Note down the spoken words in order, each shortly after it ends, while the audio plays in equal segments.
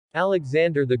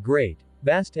Alexander the Great,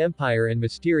 vast empire and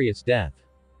mysterious death.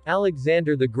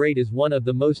 Alexander the Great is one of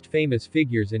the most famous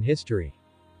figures in history.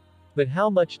 But how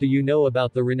much do you know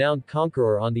about the renowned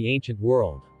conqueror on the ancient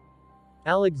world?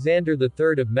 Alexander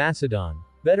III of Macedon,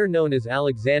 better known as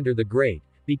Alexander the Great,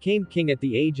 became king at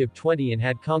the age of 20 and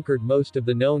had conquered most of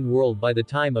the known world by the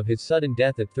time of his sudden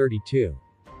death at 32.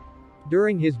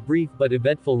 During his brief but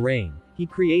eventful reign, he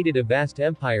created a vast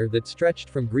empire that stretched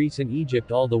from Greece and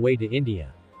Egypt all the way to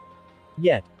India.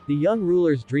 Yet, the young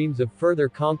ruler's dreams of further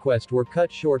conquest were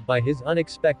cut short by his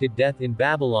unexpected death in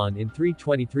Babylon in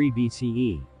 323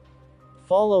 BCE.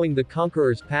 Following the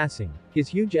conqueror's passing, his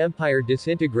huge empire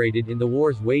disintegrated in the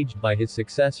wars waged by his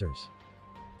successors.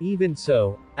 Even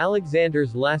so,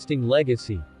 Alexander's lasting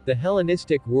legacy, the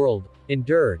Hellenistic world,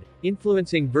 endured,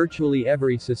 influencing virtually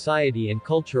every society and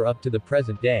culture up to the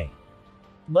present day.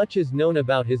 Much is known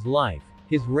about his life,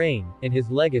 his reign, and his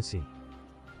legacy.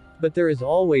 But there is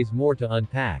always more to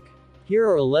unpack. Here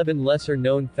are 11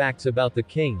 lesser-known facts about the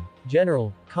king,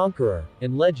 general, conqueror,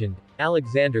 and legend,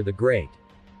 Alexander the Great.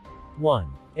 1.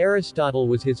 Aristotle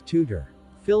was his tutor.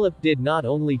 Philip did not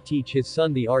only teach his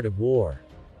son the art of war.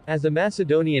 As a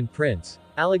Macedonian prince,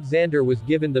 Alexander was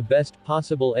given the best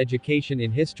possible education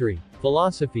in history,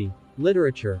 philosophy,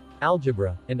 literature,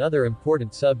 algebra, and other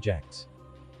important subjects.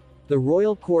 The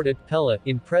royal court at Pella,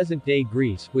 in present-day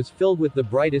Greece, was filled with the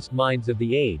brightest minds of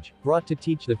the age, brought to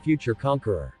teach the future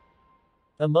conqueror.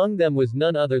 Among them was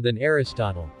none other than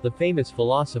Aristotle, the famous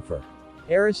philosopher.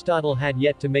 Aristotle had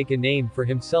yet to make a name for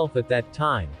himself at that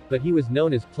time, but he was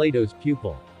known as Plato's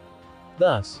pupil.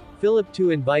 Thus, Philip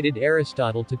II invited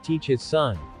Aristotle to teach his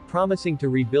son, promising to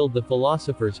rebuild the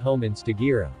philosopher's home in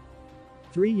Stagira.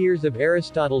 3 years of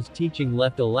Aristotle's teaching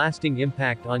left a lasting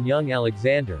impact on young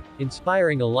Alexander,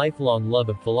 inspiring a lifelong love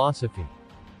of philosophy.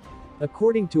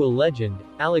 According to a legend,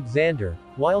 Alexander,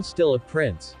 while still a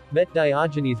prince, met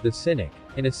Diogenes the Cynic,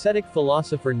 an ascetic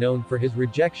philosopher known for his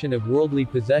rejection of worldly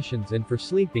possessions and for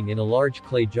sleeping in a large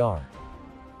clay jar.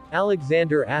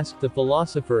 Alexander asked the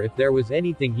philosopher if there was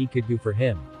anything he could do for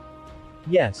him.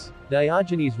 Yes,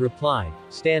 Diogenes replied,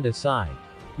 stand aside.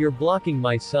 You're blocking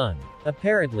my son.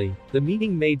 Apparently, the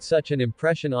meeting made such an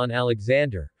impression on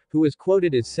Alexander, who is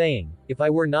quoted as saying, if I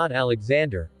were not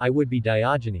Alexander, I would be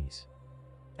Diogenes.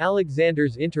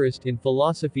 Alexander's interest in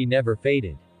philosophy never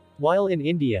faded. While in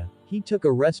India, he took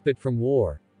a respite from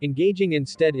war, engaging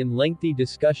instead in lengthy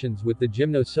discussions with the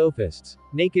gymnosophists,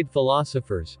 naked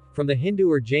philosophers, from the Hindu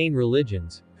or Jain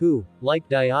religions, who, like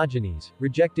Diogenes,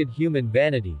 rejected human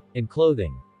vanity and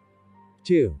clothing.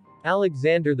 2.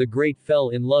 Alexander the Great fell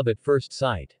in love at first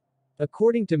sight.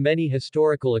 According to many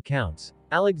historical accounts,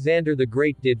 Alexander the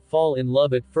Great did fall in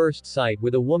love at first sight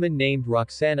with a woman named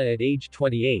Roxana at age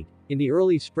 28, in the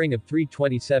early spring of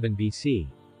 327 BC.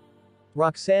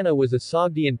 Roxana was a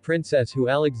Sogdian princess who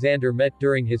Alexander met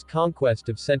during his conquest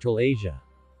of Central Asia.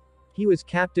 He was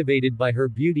captivated by her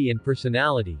beauty and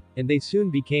personality, and they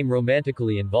soon became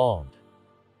romantically involved.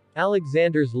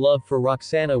 Alexander's love for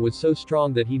Roxana was so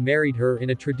strong that he married her in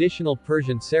a traditional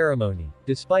Persian ceremony,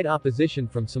 despite opposition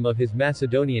from some of his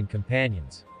Macedonian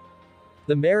companions.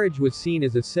 The marriage was seen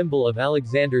as a symbol of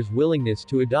Alexander's willingness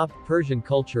to adopt Persian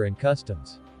culture and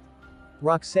customs.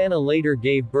 Roxana later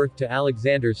gave birth to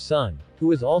Alexander's son, who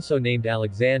was also named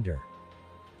Alexander.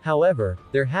 However,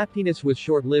 their happiness was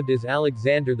short-lived as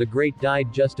Alexander the Great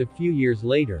died just a few years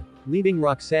later, leaving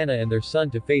Roxana and their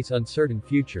son to face uncertain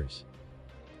futures.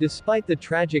 Despite the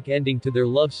tragic ending to their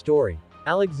love story,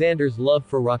 Alexander's love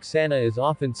for Roxana is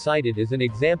often cited as an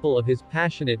example of his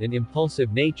passionate and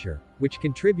impulsive nature, which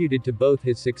contributed to both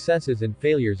his successes and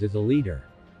failures as a leader.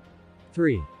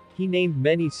 3. He named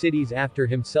many cities after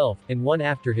himself, and one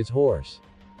after his horse.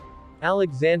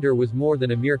 Alexander was more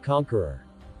than a mere conqueror.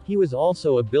 He was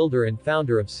also a builder and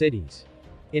founder of cities.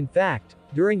 In fact,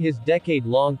 during his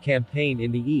decade-long campaign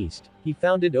in the East, he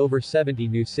founded over 70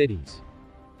 new cities.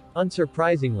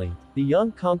 Unsurprisingly, the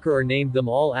young conqueror named them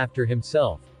all after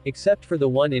himself, except for the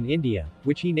one in India,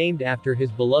 which he named after his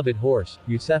beloved horse,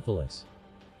 Bucephalus.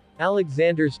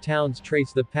 Alexander's towns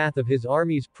trace the path of his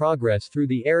army's progress through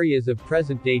the areas of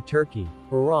present-day Turkey,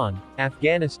 Iran,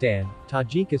 Afghanistan,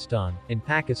 Tajikistan, and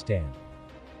Pakistan.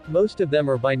 Most of them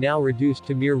are by now reduced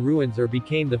to mere ruins or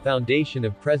became the foundation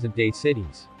of present-day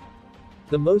cities.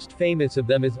 The most famous of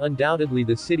them is undoubtedly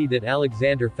the city that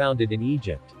Alexander founded in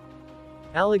Egypt.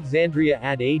 Alexandria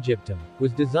ad Aegyptum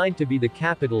was designed to be the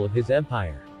capital of his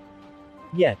empire.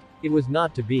 Yet, it was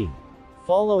not to be.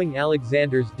 Following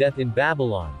Alexander's death in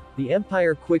Babylon, the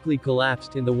empire quickly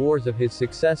collapsed in the wars of his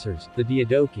successors, the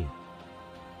Diadochi.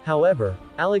 However,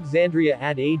 Alexandria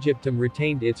ad Aegyptum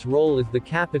retained its role as the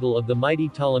capital of the mighty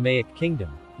Ptolemaic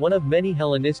kingdom, one of many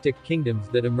Hellenistic kingdoms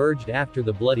that emerged after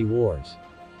the Bloody Wars.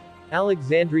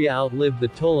 Alexandria outlived the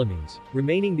Ptolemies,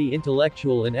 remaining the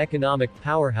intellectual and economic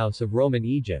powerhouse of Roman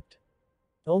Egypt.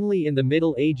 Only in the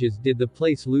Middle Ages did the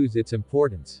place lose its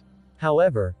importance.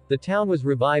 However, the town was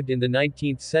revived in the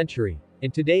 19th century,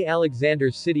 and today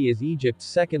Alexander's city is Egypt's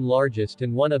second largest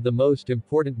and one of the most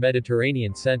important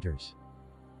Mediterranean centers.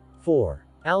 4.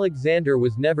 Alexander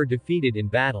was never defeated in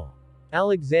battle.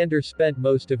 Alexander spent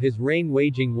most of his reign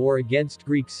waging war against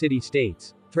Greek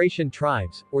city-states, Thracian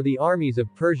tribes, or the armies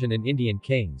of Persian and Indian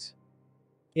kings.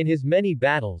 In his many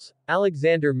battles,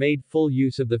 Alexander made full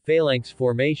use of the phalanx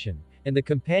formation, and the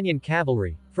companion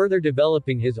cavalry, further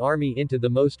developing his army into the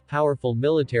most powerful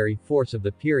military force of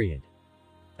the period.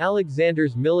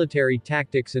 Alexander's military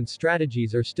tactics and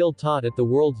strategies are still taught at the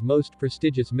world's most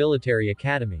prestigious military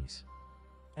academies.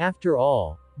 After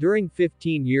all, during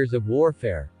 15 years of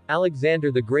warfare,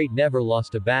 Alexander the Great never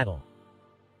lost a battle.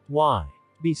 Why?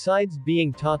 Besides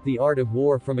being taught the art of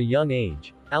war from a young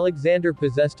age, Alexander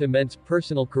possessed immense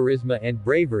personal charisma and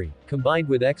bravery, combined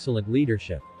with excellent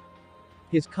leadership.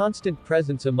 His constant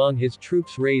presence among his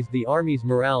troops raised the army's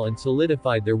morale and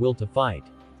solidified their will to fight.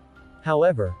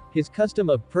 However, his custom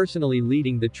of personally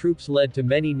leading the troops led to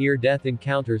many near-death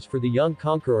encounters for the young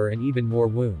conqueror and even more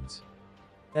wounds.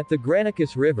 At the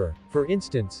Granicus River, for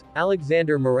instance,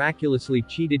 Alexander miraculously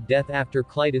cheated death after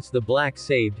Clitus the Black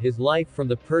saved his life from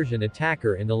the Persian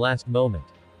attacker in the last moment.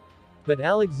 But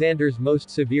Alexander's most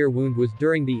severe wound was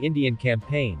during the Indian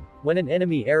campaign, when an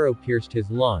enemy arrow pierced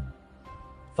his lung.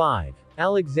 5.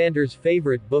 Alexander's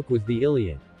favorite book was the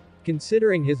Iliad.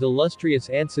 Considering his illustrious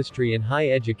ancestry and high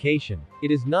education,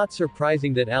 it is not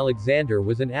surprising that Alexander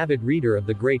was an avid reader of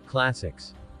the great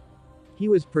classics. He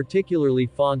was particularly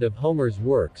fond of Homer's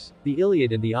works, the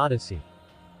Iliad and the Odyssey.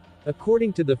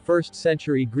 According to the 1st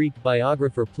century Greek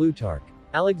biographer Plutarch,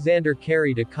 Alexander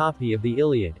carried a copy of the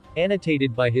Iliad,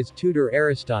 annotated by his tutor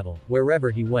Aristotle,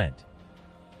 wherever he went.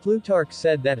 Plutarch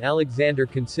said that Alexander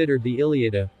considered the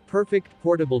Iliad a perfect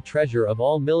portable treasure of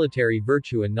all military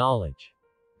virtue and knowledge.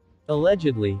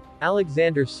 Allegedly,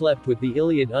 Alexander slept with the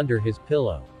Iliad under his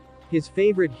pillow. His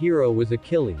favorite hero was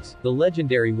Achilles, the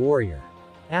legendary warrior.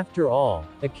 After all,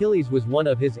 Achilles was one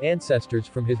of his ancestors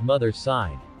from his mother's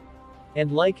side.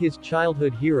 And like his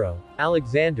childhood hero,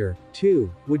 Alexander, too,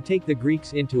 would take the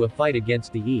Greeks into a fight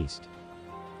against the East.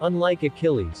 Unlike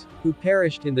Achilles, who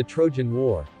perished in the Trojan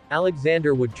War,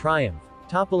 Alexander would triumph,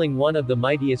 toppling one of the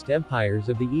mightiest empires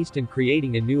of the East and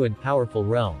creating a new and powerful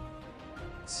realm.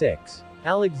 6.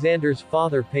 Alexander's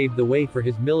father paved the way for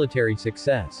his military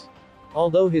success.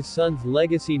 Although his son's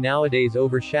legacy nowadays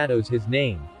overshadows his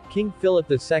name, King Philip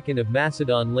II of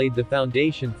Macedon laid the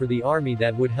foundation for the army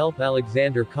that would help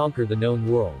Alexander conquer the known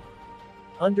world.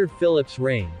 Under Philip's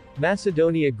reign,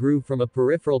 Macedonia grew from a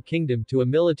peripheral kingdom to a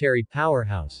military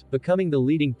powerhouse, becoming the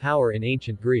leading power in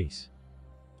ancient Greece.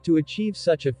 To achieve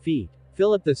such a feat,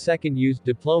 Philip II used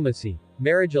diplomacy,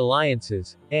 marriage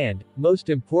alliances, and, most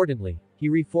importantly, he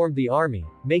reformed the army,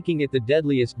 making it the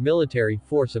deadliest military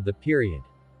force of the period.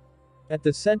 At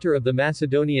the center of the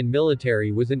Macedonian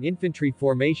military was an infantry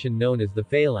formation known as the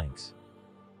phalanx.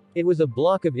 It was a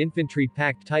block of infantry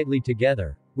packed tightly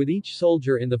together, with each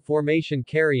soldier in the formation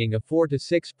carrying a 4 to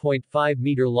 6.5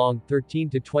 meter long 13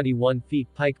 to 21 feet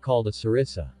pike called a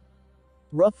sarissa.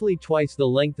 Roughly twice the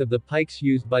length of the pikes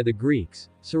used by the Greeks,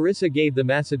 sarissa gave the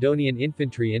Macedonian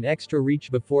infantry an extra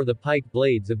reach before the pike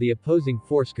blades of the opposing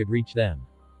force could reach them.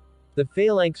 The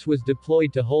phalanx was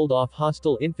deployed to hold off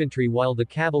hostile infantry while the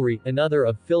cavalry, another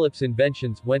of Philip's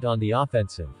inventions, went on the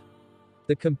offensive.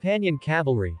 The companion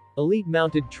cavalry, elite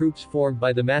mounted troops formed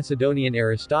by the Macedonian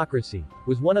aristocracy,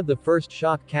 was one of the first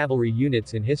shock cavalry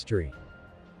units in history.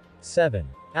 7.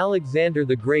 Alexander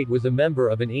the Great was a member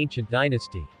of an ancient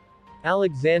dynasty.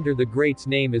 Alexander the Great's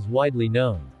name is widely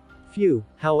known. Few,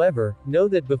 however, know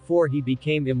that before he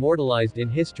became immortalized in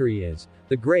history as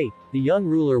the Great, the young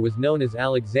ruler was known as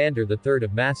Alexander III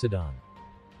of Macedon.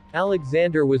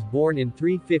 Alexander was born in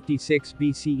 356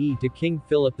 BCE to King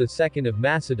Philip II of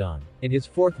Macedon, and his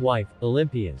fourth wife,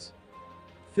 Olympias.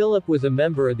 Philip was a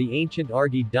member of the ancient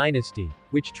Argead dynasty,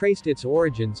 which traced its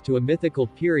origins to a mythical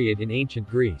period in ancient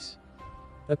Greece.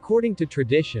 According to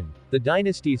tradition, the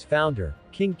dynasty's founder,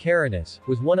 King Caranus,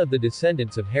 was one of the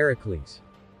descendants of Heracles.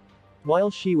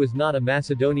 While she was not a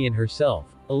Macedonian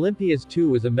herself, Olympias too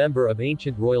was a member of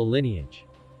ancient royal lineage.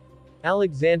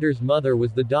 Alexander's mother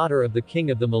was the daughter of the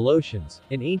king of the Molossians,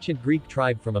 an ancient Greek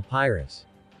tribe from Epirus.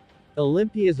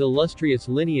 Olympia's illustrious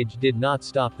lineage did not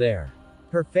stop there.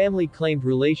 Her family claimed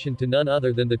relation to none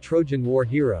other than the Trojan War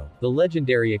hero, the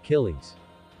legendary Achilles.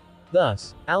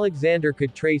 Thus, Alexander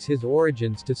could trace his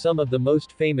origins to some of the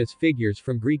most famous figures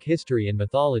from Greek history and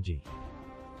mythology.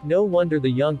 No wonder the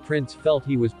young prince felt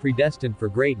he was predestined for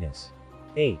greatness.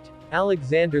 8.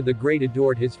 Alexander the Great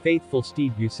adored his faithful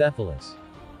steed Bucephalus.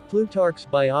 Plutarch's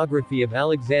biography of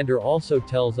Alexander also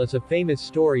tells us a famous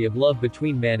story of love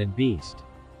between man and beast.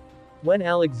 When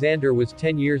Alexander was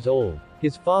 10 years old,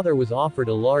 his father was offered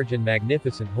a large and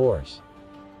magnificent horse.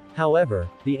 However,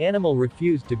 the animal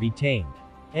refused to be tamed.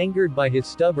 Angered by his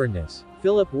stubbornness,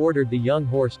 Philip ordered the young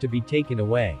horse to be taken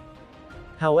away.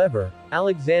 However,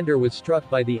 Alexander was struck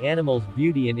by the animal's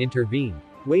beauty and intervened,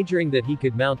 wagering that he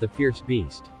could mount the fierce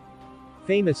beast.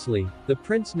 Famously, the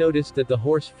prince noticed that the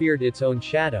horse feared its own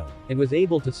shadow, and was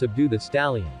able to subdue the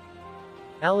stallion.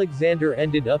 Alexander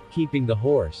ended up keeping the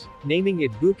horse, naming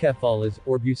it Bucephalus,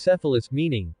 or Bucephalus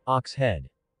meaning, ox head.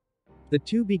 The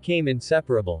two became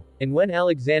inseparable, and when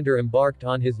Alexander embarked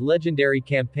on his legendary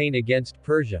campaign against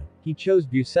Persia, he chose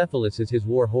Bucephalus as his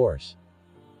war horse.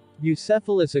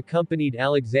 Bucephalus accompanied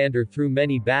Alexander through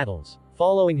many battles,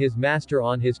 following his master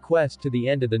on his quest to the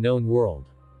end of the known world.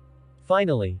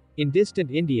 Finally, in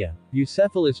distant India,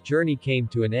 Bucephalus' journey came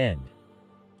to an end.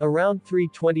 Around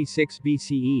 326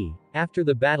 BCE, after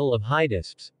the Battle of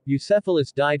Hydaspes,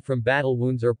 Bucephalus died from battle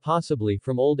wounds or possibly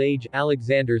from old age.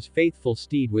 Alexander's faithful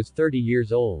steed was 30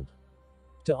 years old.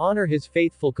 To honor his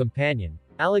faithful companion,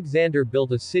 Alexander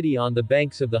built a city on the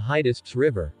banks of the Hydaspes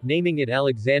River, naming it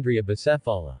Alexandria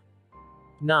Bucephala.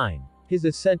 9. His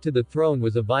ascent to the throne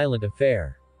was a violent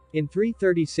affair. In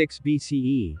 336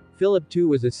 BCE, Philip II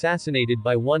was assassinated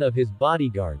by one of his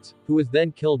bodyguards, who was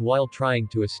then killed while trying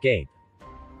to escape.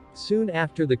 Soon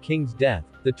after the king's death,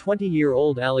 the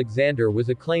 20-year-old Alexander was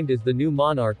acclaimed as the new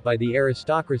monarch by the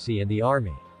aristocracy and the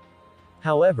army.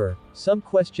 However, some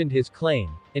questioned his claim,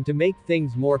 and to make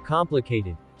things more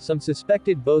complicated, some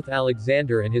suspected both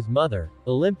Alexander and his mother,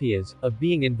 Olympias, of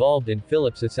being involved in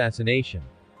Philip's assassination.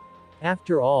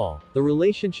 After all, the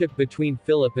relationship between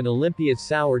Philip and Olympias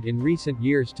soured in recent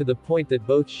years to the point that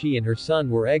both she and her son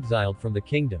were exiled from the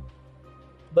kingdom.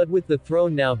 But with the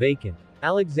throne now vacant,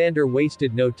 Alexander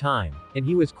wasted no time, and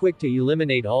he was quick to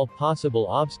eliminate all possible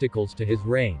obstacles to his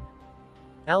reign.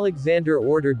 Alexander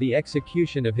ordered the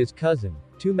execution of his cousin,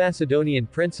 2 Macedonian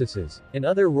princesses, and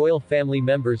other royal family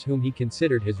members whom he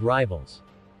considered his rivals.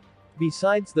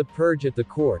 Besides the purge at the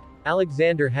court,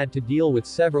 Alexander had to deal with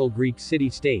several Greek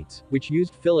city-states, which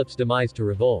used Philip's demise to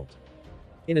revolt.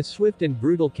 In a swift and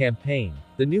brutal campaign,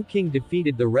 the new king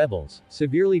defeated the rebels,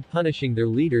 severely punishing their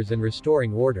leaders and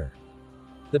restoring order.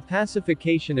 The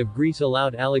pacification of Greece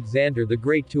allowed Alexander the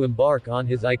Great to embark on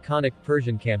his iconic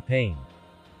Persian campaign.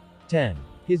 10.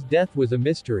 His death was a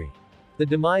mystery. The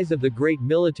demise of the great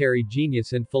military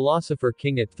genius and philosopher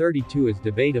king at 32 is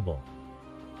debatable.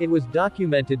 It was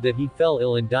documented that he fell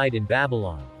ill and died in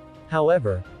Babylon.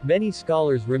 However, many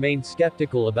scholars remain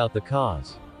skeptical about the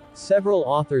cause. Several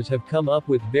authors have come up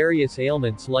with various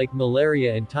ailments like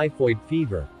malaria and typhoid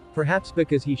fever, perhaps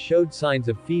because he showed signs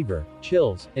of fever,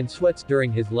 chills, and sweats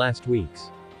during his last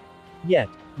weeks. Yet,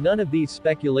 none of these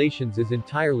speculations is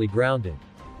entirely grounded.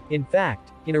 In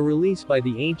fact, in a release by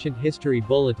the Ancient History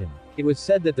Bulletin, it was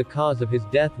said that the cause of his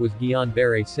death was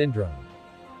Guillain-Barré syndrome.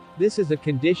 This is a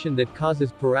condition that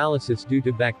causes paralysis due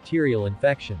to bacterial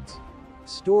infections.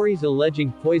 Stories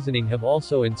alleging poisoning have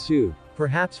also ensued,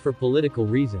 perhaps for political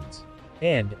reasons.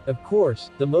 And, of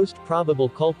course, the most probable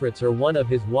culprits are one of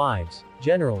his wives,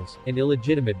 generals, and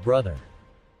illegitimate brother.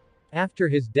 After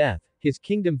his death, his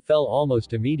kingdom fell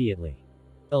almost immediately.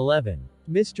 11.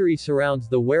 Mystery surrounds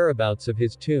the whereabouts of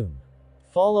his tomb.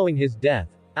 Following his death,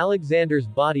 Alexander's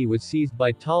body was seized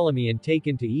by Ptolemy and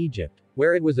taken to Egypt,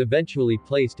 where it was eventually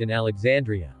placed in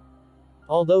Alexandria.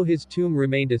 Although his tomb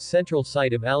remained a central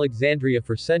site of Alexandria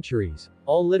for centuries,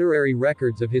 all literary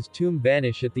records of his tomb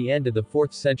vanish at the end of the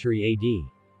 4th century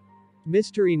AD.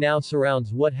 Mystery now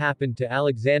surrounds what happened to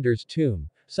Alexander's tomb,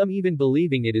 some even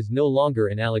believing it is no longer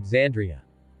in Alexandria.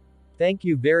 Thank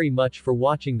you very much for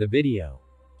watching the video.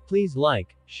 Please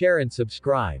like, share and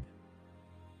subscribe.